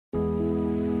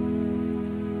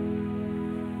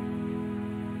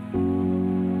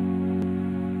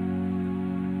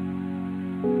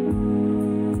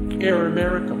Air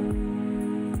America.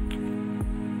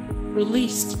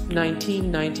 Released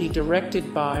 1990,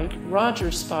 directed by Roger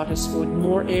Spottiswoode.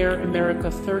 More Air America.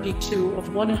 32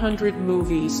 of 100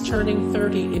 movies, turning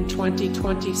 30 in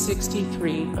 2020.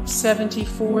 63 of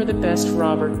 74, the best.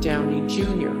 Robert Downey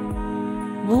Jr.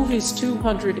 Movies.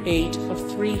 208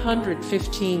 of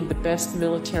 315, the best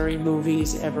military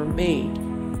movies ever made.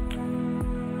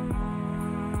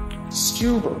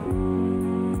 Stuber.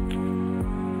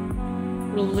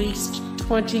 Released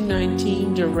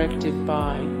 2019, directed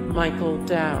by Michael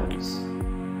Dowes.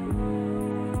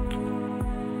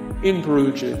 In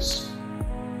Bruges.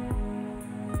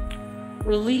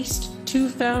 Released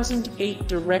 2008,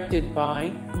 directed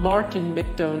by Martin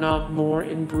McDonagh. More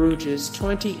In Bruges.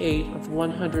 28 of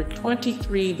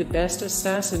 123, the best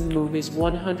assassin movies.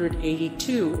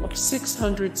 182 of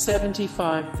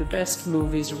 675, the best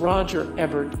movies. Roger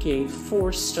Ebert gave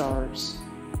 4 stars.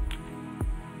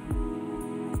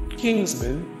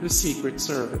 Kingsman, The Secret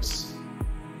Service.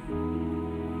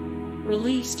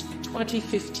 Released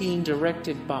 2015,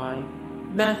 directed by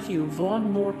Matthew Vaughn.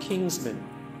 More Kingsman,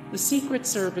 The Secret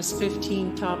Service.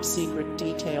 15 top secret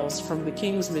details from the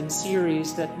Kingsman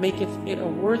series that maketh it a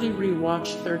worthy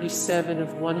rewatch. 37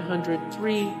 of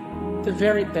 103, the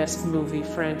very best movie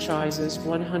franchises.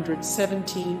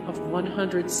 117 of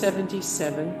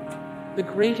 177, the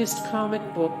greatest comic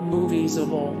book movies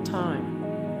of all time.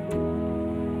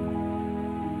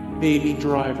 Baby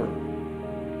Driver.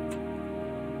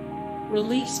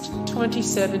 Released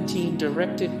 2017,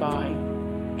 directed by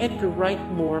Edgar Wright.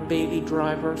 More Baby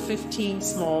Driver. 15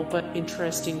 small but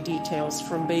interesting details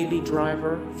from Baby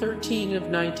Driver. 13 of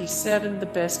 97, the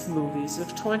best movies of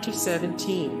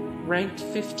 2017. Ranked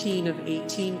 15 of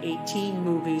 18, 18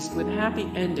 movies with happy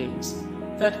endings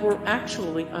that were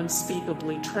actually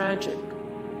unspeakably tragic.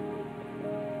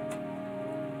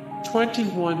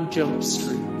 21 Jump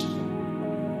Street.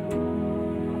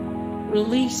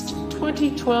 Released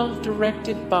 2012,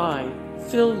 directed by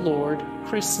Phil Lord,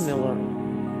 Chris Miller.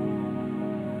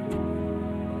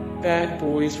 Bad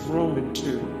Boys Roman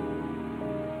II.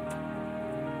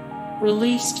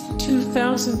 Released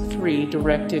 2003,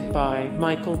 directed by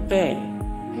Michael Bay.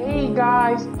 Hey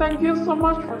guys, thank you so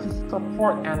much for the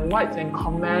support and likes and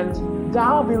comments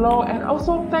down below, and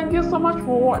also thank you so much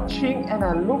for watching, and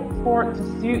I look forward to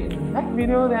see you in the next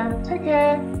video. Then take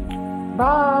care,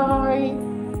 bye.